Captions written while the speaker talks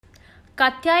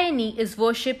Katyayani is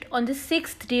worshipped on the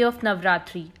sixth day of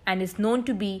Navratri and is known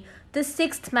to be the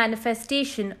sixth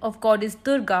manifestation of goddess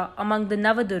Durga among the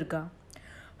Navadurga.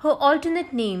 Her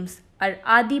alternate names are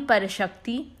Adi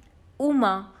Parashakti,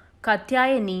 Uma,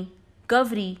 Katyayani,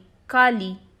 Gavri,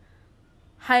 Kali,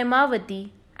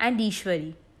 Haimavati, and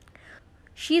Ishwari.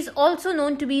 She is also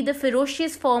known to be the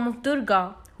ferocious form of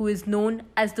Durga, who is known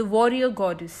as the warrior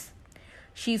goddess.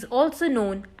 She is also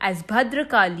known as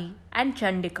Bhadrakali and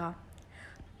Chandika.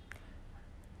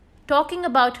 Talking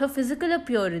about her physical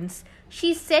appearance,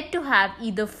 she is said to have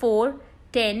either 4,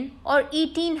 10, or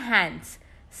 18 hands,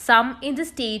 some in the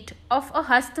state of a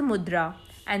Hasta Mudra,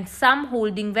 and some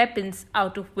holding weapons,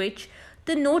 out of which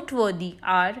the noteworthy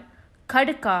are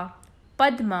Khadka,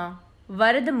 Padma,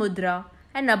 Varada Mudra,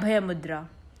 and Abhaya Mudra.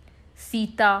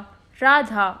 Sita,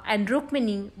 Radha, and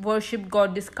Rukmini worshipped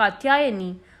goddess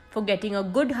Katyayani for getting a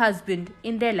good husband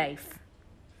in their life.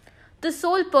 The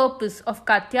sole purpose of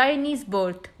Katyayani's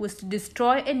birth was to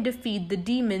destroy and defeat the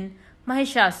demon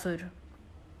Mahishasur.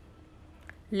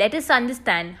 Let us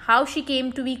understand how she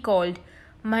came to be called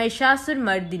Mahishasur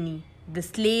Mardini, the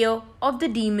slayer of the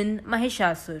demon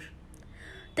Mahishasur.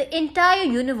 The entire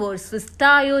universe was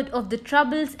tired of the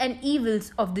troubles and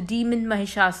evils of the demon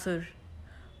Mahishasur.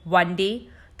 One day,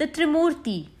 the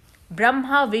Trimurti,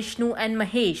 Brahma, Vishnu, and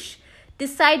Mahesh,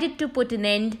 decided to put an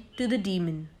end to the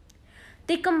demon.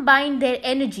 They combined their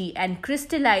energy and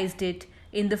crystallized it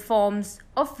in the forms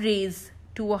of rays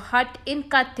to a hut in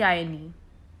Katyayani.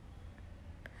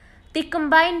 They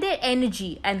combined their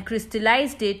energy and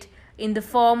crystallized it in the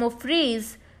form of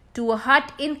rays to a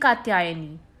hut in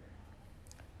Katyayani.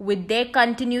 With their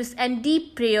continuous and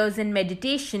deep prayers and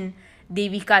meditation,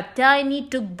 Devi Katyayani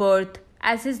took birth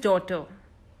as his daughter.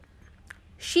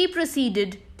 She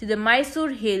proceeded to the Mysore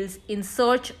hills in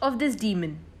search of this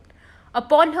demon.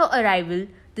 Upon her arrival,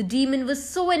 the demon was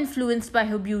so influenced by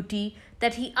her beauty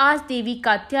that he asked Devi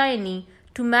Katyayani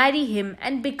to marry him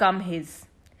and become his.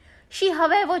 She,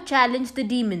 however, challenged the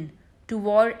demon to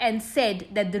war and said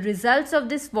that the results of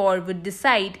this war would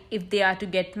decide if they are to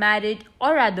get married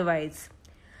or otherwise.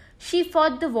 She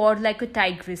fought the war like a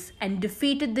tigress and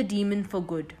defeated the demon for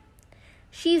good.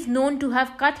 She is known to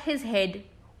have cut his head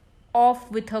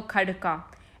off with her khadka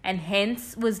and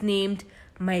hence was named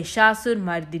Mahishasur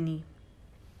Mardini.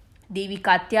 Devi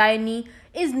Katyayani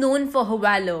is known for her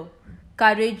valor,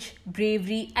 courage,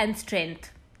 bravery, and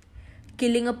strength.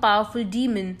 Killing a powerful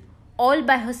demon all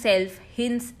by herself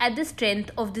hints at the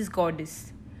strength of this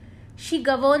goddess. She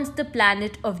governs the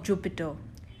planet of Jupiter.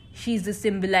 She is the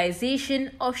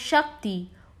symbolization of Shakti,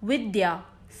 Vidya,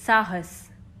 Sahas.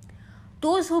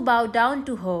 Those who bow down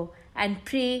to her and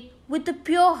pray with a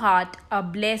pure heart are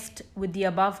blessed with the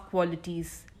above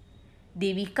qualities.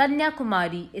 Devi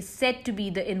Kanyakumari is said to be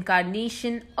the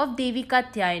incarnation of Devi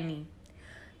Katyayani.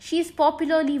 She is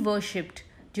popularly worshipped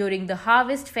during the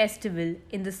harvest festival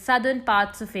in the southern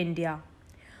parts of India.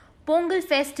 Pongal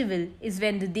festival is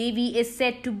when the Devi is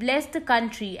said to bless the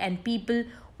country and people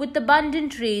with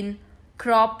abundant rain,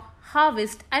 crop,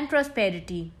 harvest, and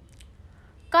prosperity.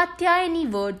 Katyayani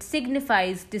word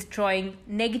signifies destroying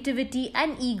negativity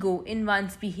and ego in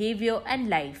one's behavior and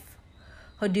life.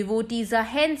 Her devotees are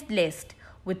hence blessed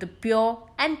with a pure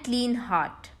and clean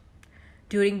heart.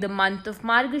 During the month of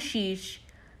Margashish,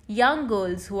 young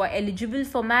girls who are eligible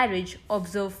for marriage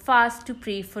observe fast to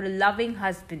pray for a loving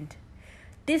husband.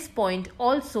 This point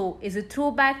also is a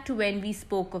throwback to when we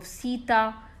spoke of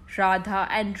Sita, Radha,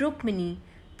 and Rukmini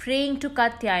praying to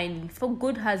Katyayani for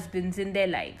good husbands in their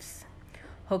lives.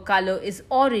 Her color is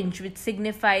orange, which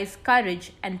signifies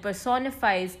courage and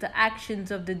personifies the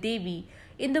actions of the Devi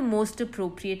in the most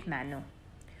appropriate manner.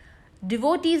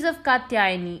 Devotees of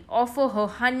Katyayani offer her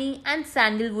honey and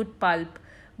sandalwood pulp,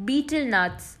 betel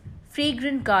nuts,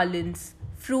 fragrant garlands,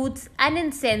 fruits, and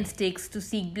incense sticks to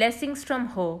seek blessings from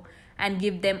her and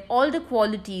give them all the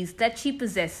qualities that she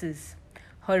possesses.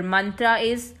 Her mantra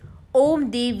is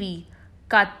Om Devi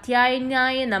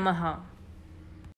Katyayanaaya Namaha.